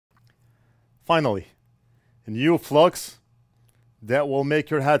Finally, a new flux that will make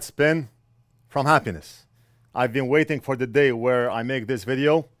your head spin from happiness. I've been waiting for the day where I make this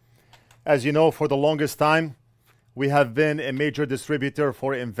video. As you know, for the longest time, we have been a major distributor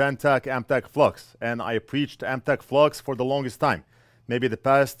for Inventec Amtech Flux, and I preached Amtech Flux for the longest time, maybe the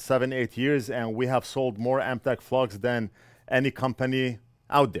past 7-8 years, and we have sold more Amtech Flux than any company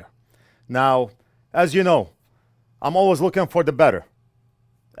out there. Now, as you know, I'm always looking for the better.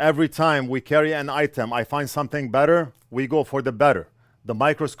 Every time we carry an item, I find something better, we go for the better. The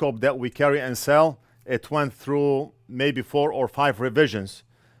microscope that we carry and sell, it went through maybe 4 or 5 revisions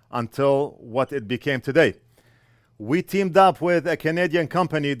until what it became today. We teamed up with a Canadian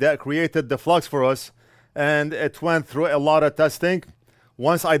company that created the flux for us, and it went through a lot of testing.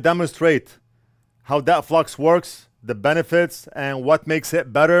 Once I demonstrate how that flux works, the benefits, and what makes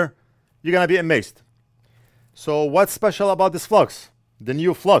it better, you're gonna be amazed. So what's special about this flux? The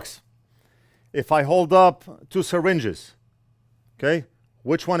new flux. If I hold up 2 syringes, okay,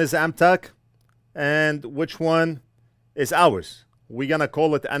 which one is Amtech and which one is ours? We're gonna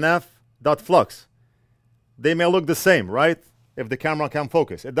call it nf.flux. They may look the same, right? If the camera can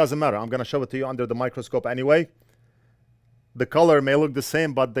focus, it doesn't matter. I'm gonna show it to you under the microscope anyway. The color may look the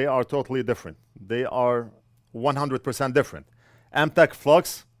same, but they are totally different. They are 100% different. Amtech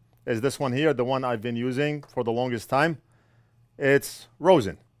Flux is this one here, the one I've been using for the longest time. It's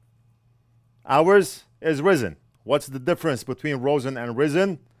rosin. Ours is resin. What's the difference between rosin and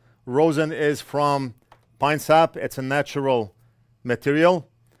resin? Rosin is from pine sap. It's a natural material,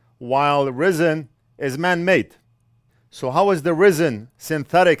 while resin is man-made. So how is the resin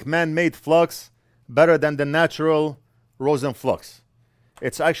synthetic man-made flux better than the natural rosin flux?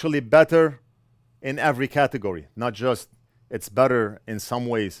 It's actually better in every category, not just it's better in some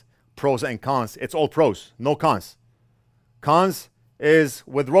ways. Pros and cons, it's all pros, no cons. Cons is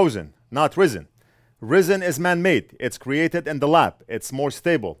with rosin, not resin. Resin is man-made. It's created in the lab. It's more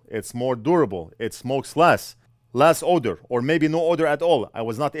stable. It's more durable. It smokes less odor, or maybe no odor at all. I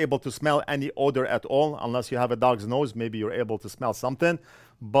was not able to smell any odor at all. Unless you have a dog's nose, maybe you're able to smell something,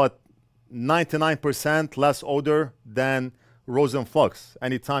 but 99% less odor than rosin flux.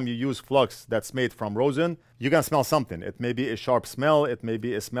 Anytime you use flux that's made from rosin, you're gonna smell something. It may be a sharp smell. It may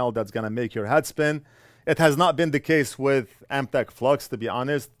be a smell that's gonna make your head spin. It has not been the case with Amtech Flux, to be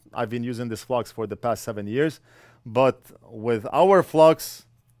honest. I've been using this flux for the past 7 years, but with our flux,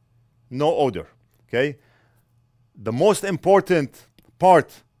 no odor, okay? The most important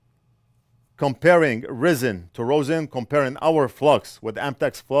part comparing resin to rosin, comparing our flux with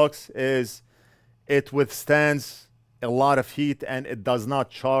Amtech's flux, is it withstands a lot of heat and it does not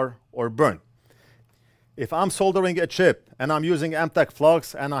char or burn. If I'm soldering a chip and I'm using Amtech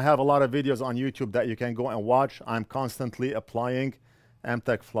Flux, and I have a lot of videos on YouTube that you can go and watch, I'm constantly applying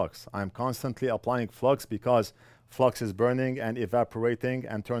Amtech Flux. I'm constantly applying flux because flux is burning and evaporating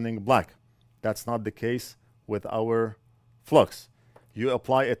and turning black. That's not the case with our flux. You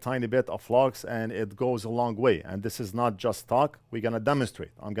apply a tiny bit of flux and it goes a long way. And this is not just talk. We're gonna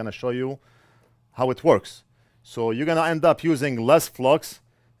demonstrate. I'm gonna show you how it works. So you're gonna end up using less flux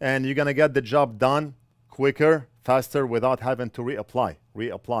and you're gonna get the job done quicker, faster, without having to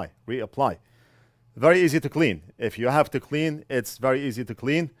reapply. Very easy to clean. If you have to clean, it's very easy to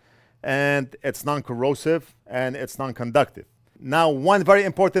clean, and it's non-corrosive and it's non-conductive. Now, one very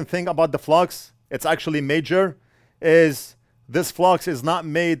important thing about the flux, it's actually major, is this flux is not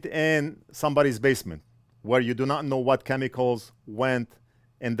made in somebody's basement where you do not know what chemicals went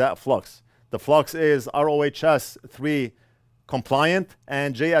in that flux. The flux is RoHS 3 compliant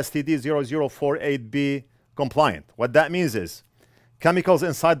and JSTD 0048B compliant. What that means is chemicals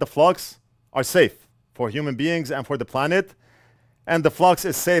inside the flux are safe for human beings and for the planet, and the flux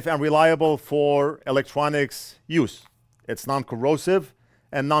is safe and reliable for electronics use. It's non-corrosive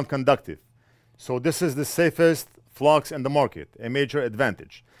and non-conductive. So this is the safest flux in the market, a major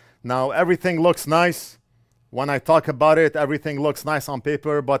advantage. Now everything looks nice. When I talk about it, everything looks nice on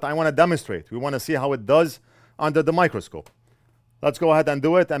paper, but I want to demonstrate. We want to see how it does under the microscope. Let's go ahead and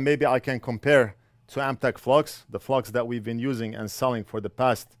do it, and maybe I can compare to Amtech Flux, the flux that we've been using and selling for the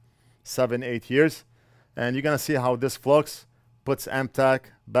past 7-8 years. And you're gonna see how this flux puts Amtech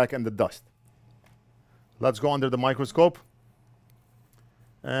back in the dust. Let's go under the microscope.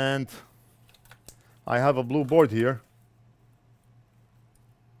 And I have a blue board here.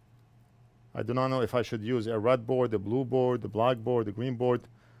 I do not know if I should use a red board, a blue board, a black board, a green board.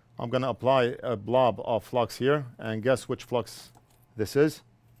 I'm gonna apply a blob of flux here, and guess which flux this is.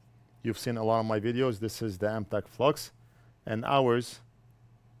 You've seen a lot of my videos. This is the Amtech Flux, and ours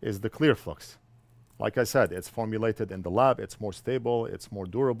is the clear flux. Like I said, it's formulated in the lab. It's more stable. It's more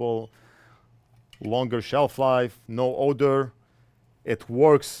durable. longer shelf life, no odor. It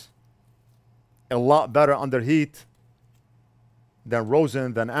works a lot better under heat than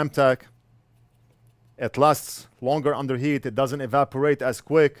rosin, than Amtech. It lasts longer under heat. It doesn't evaporate as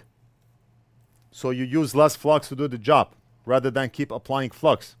quick. So you use less flux to do the job rather than keep applying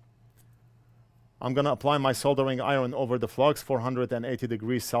flux. I'm going to apply my soldering iron over the flux, 480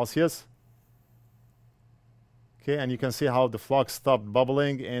 degrees Celsius. Okay, and you can see how the flux stopped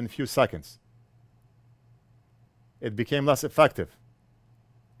bubbling in a few seconds. It became less effective.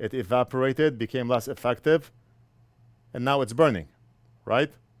 It evaporated, became less effective, and now it's burning,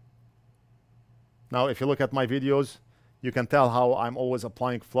 right? Now, if you look at my videos, you can tell how I'm always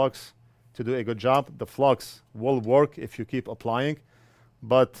applying flux to do a good job. The flux will work if you keep applying,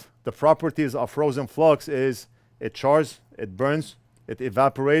 but the properties of frozen flux is it chars, it burns, it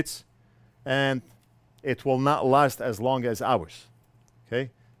evaporates, and it will not last as long as ours.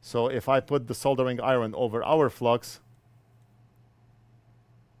 Okay, so if I put the soldering iron over our flux,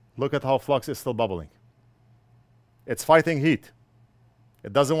 look at how flux is still bubbling. It's fighting heat.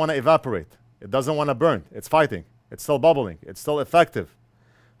 It doesn't want to evaporate. It doesn't want to burn. It's fighting. It's still bubbling. It's still effective.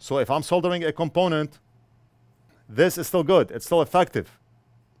 So if I'm soldering a component, this is still good. It's still effective.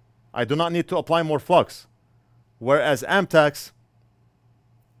 I do not need to apply more flux. Whereas Amtech's,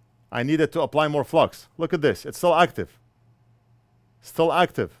 I needed to apply more flux. Look at this. It's still active. Still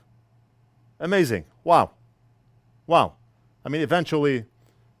active. Amazing. Wow. Wow. I mean, eventually,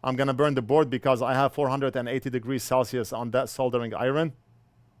 I'm going to burn the board because I have 480 degrees Celsius on that soldering iron.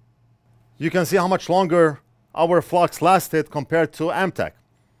 You can see how much longer our flux lasted compared to Amtech.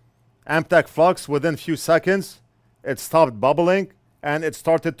 Amtech flux, within a few seconds, it stopped bubbling and it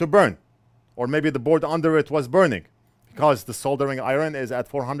started to burn. Or maybe the board under it was burning because the soldering iron is at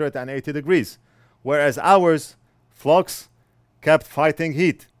 480 degrees. Whereas ours, flux, kept fighting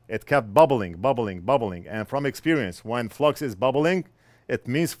heat. It kept bubbling, bubbling, bubbling. And from experience, when flux is bubbling, it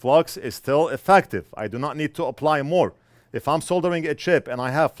means flux is still effective. I do not need to apply more. If I'm soldering a chip and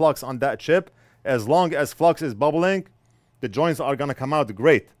I have flux on that chip, as long as flux is bubbling, the joints are going to come out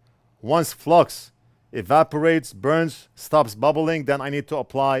great. Once flux evaporates, burns, stops bubbling, then I need to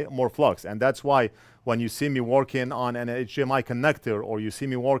apply more flux. And that's why when you see me working on an HDMI connector, or you see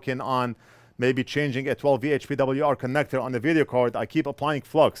me working on maybe changing a 12V HPWR connector on the video card, I keep applying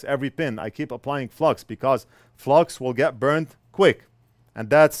flux. Every pin, I keep applying flux because flux will get burned quick. And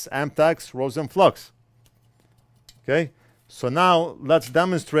that's Amtech's rosin flux. Okay, so now let's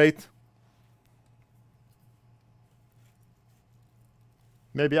demonstrate.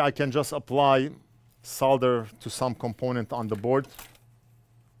 Maybe I can just apply solder to some component on the board.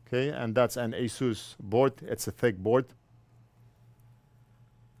 Okay, and that's an Asus board. It's a thick board.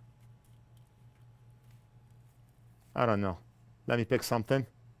 I don't know. Let me pick something.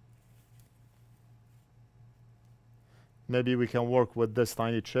 Maybe we can work with this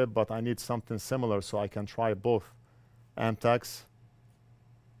tiny chip, but I need something similar so I can try both Amtech's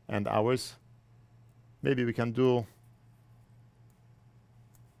and ours. Maybe we can do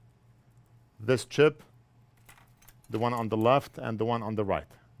this chip, the one on the left and the one on the right.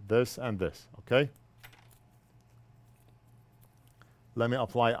 This and this, okay? Let me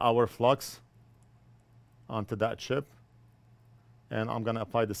apply our flux onto that chip. And I'm going to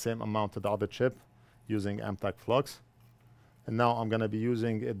apply the same amount to the other chip using Amtech flux. And now I'm going to be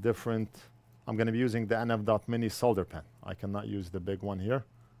using a different, I'm going to be using the nf.mini solder pen. I cannot use the big one here.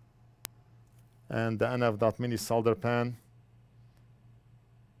 And the nf.mini solder pen,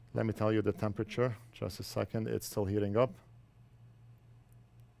 let me tell you the temperature. Just a second, it's still heating up.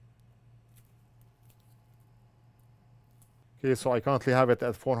 Okay, so I currently have it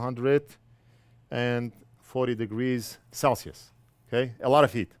at 440 degrees Celsius. Okay, a lot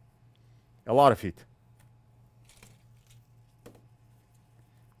of heat. A lot of heat.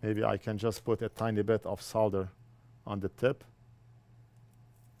 Maybe I can just put a tiny bit of solder on the tip.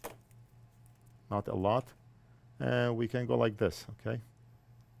 Not a lot. And we can go like this, okay?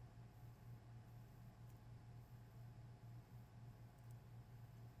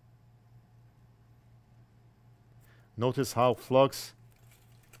 Notice how flux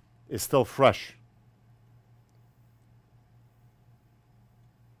is still fresh.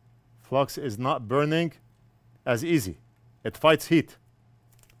 Flux is not burning as easy. It fights heat.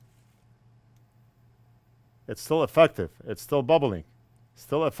 It's still effective. It's still bubbling.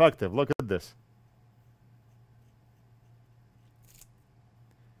 Still effective. Look at this.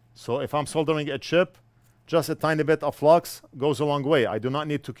 So if I'm soldering a chip, just a tiny bit of flux goes a long way. I do not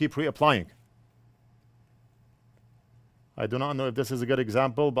need to keep reapplying. I do not know if this is a good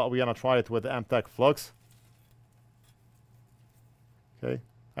example, but we're going to try it with Amtech flux. Okay.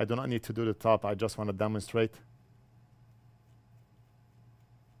 I do not need to do the top. I just want to demonstrate.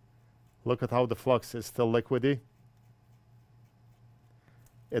 Look at how the flux is still liquidy.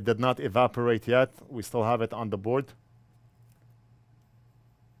 It did not evaporate yet. We still have it on the board.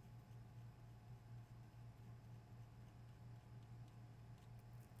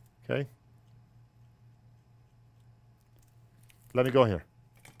 Okay. Let me go here.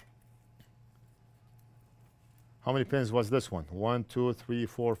 How many pins was this one? 1, 2, 3,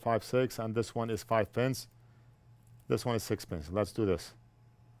 4, 5, 6. And this one is 5 pins. This one is 6 pins. Let's do this.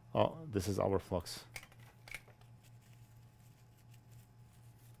 Oh, this is our flux.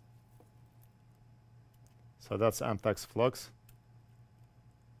 So that's Amtech's flux.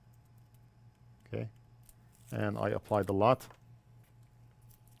 Okay. And I applied a lot.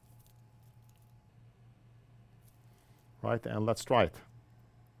 Right, and let's try it.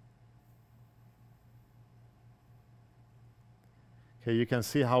 Okay, you can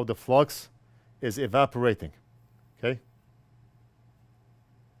see how the flux is evaporating. Okay.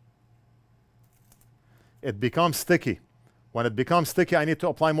 It becomes sticky. When it becomes sticky, I need to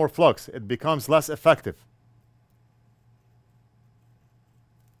apply more flux. It becomes less effective.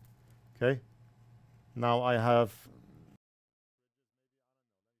 Okay. Now I have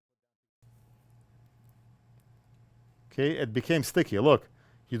okay, it became sticky. Look,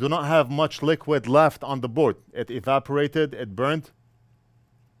 you do not have much liquid left on the board. It evaporated, it burned.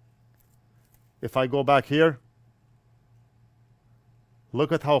 If I go back here,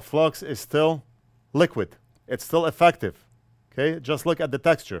 look at how flux is still liquid. It's still effective. Okay, just look at the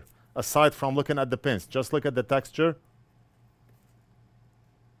texture. Aside from looking at the pins, just look at the texture.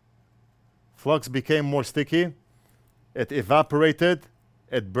 Flux became more sticky. It evaporated,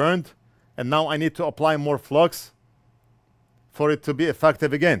 it burned, and now I need to apply more flux for it to be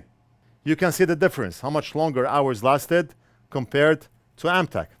effective again. You can see the difference, how much longer ours lasted compared to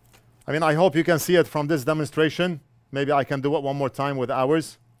Amtech. I mean, I hope you can see it from this demonstration. Maybe I can do it one more time with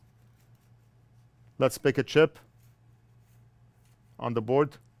ours. Let's pick a chip on the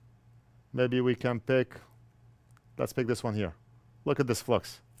board. Maybe we can pick, let's pick this one here. Look at this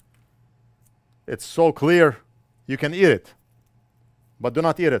flux. It's so clear, you can eat it. But do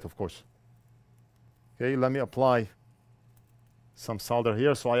not eat it, of course. Okay, let me apply some solder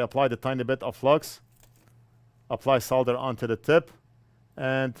here. So I applied a tiny bit of flux. Apply solder onto the tip.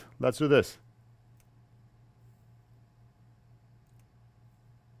 And let's do this.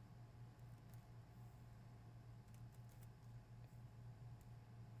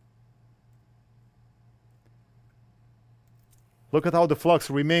 Look at how the flux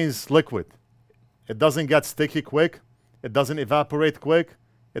remains liquid. It doesn't get sticky quick. It doesn't evaporate quick.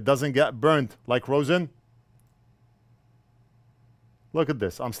 It doesn't get burned like rosin. Look at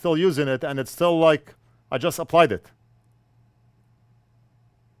this. I'm still using it and it's still like I just applied it.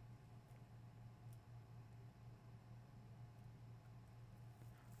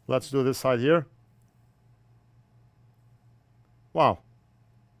 Let's do this side here. Wow.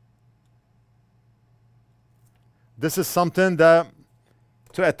 This is something that,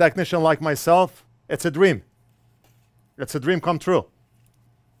 to a technician like myself, it's a dream. It's a dream come true.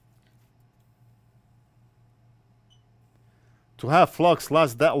 To have flux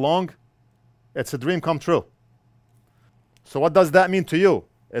last that long, it's a dream come true. So what does that mean to you?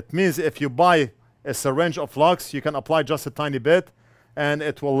 It means if you buy a syringe of flux, you can apply just a tiny bit, and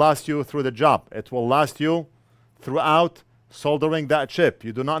it will last you through the job. It will last you throughout soldering that chip.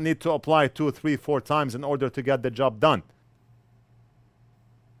 You do not need to apply 2, 3, 4 times in order to get the job done.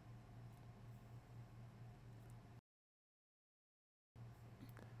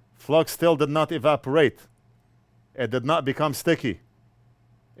 Flux still did not evaporate. It did not become sticky.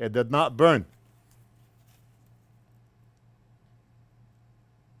 It did not burn.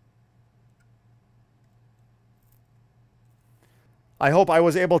 I hope I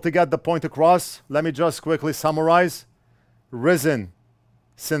was able to get the point across. Let me just quickly summarize. Resin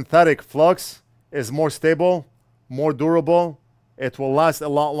synthetic flux is more stable, more durable. It will last a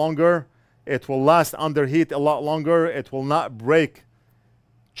lot longer. It will last under heat a lot longer. It will not break,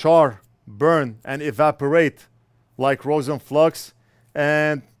 char, burn, and evaporate like rosin flux.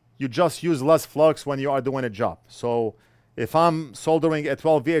 And you just use less flux when you are doing a job. So if I'm soldering a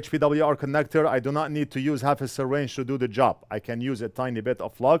 12 VHPWR connector, I do not need to use half a syringe to do the job. I can use a tiny bit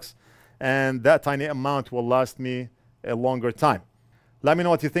of flux, and that tiny amount will last me a longer time. Let me know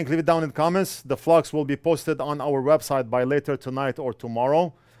what you think. Leave it down in the comments. The flux will be posted on our website by later tonight or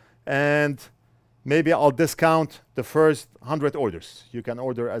tomorrow. And maybe I'll discount the first 100 orders. You can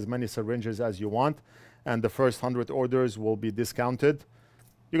order as many syringes as you want, and the first 100 orders will be discounted.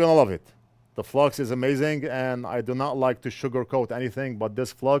 You're going to love it. The flux is amazing, and I do not like to sugarcoat anything, but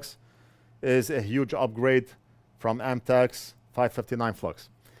this flux is a huge upgrade from Amtech's 559 flux.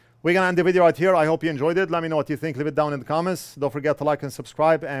 We're going to end the video right here. I hope you enjoyed it. Let me know what you think. Leave it down in the comments. Don't forget to like and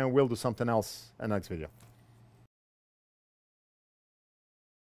subscribe, and we'll do something else in the next video.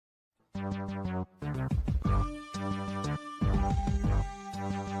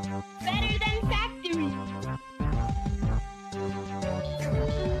 Better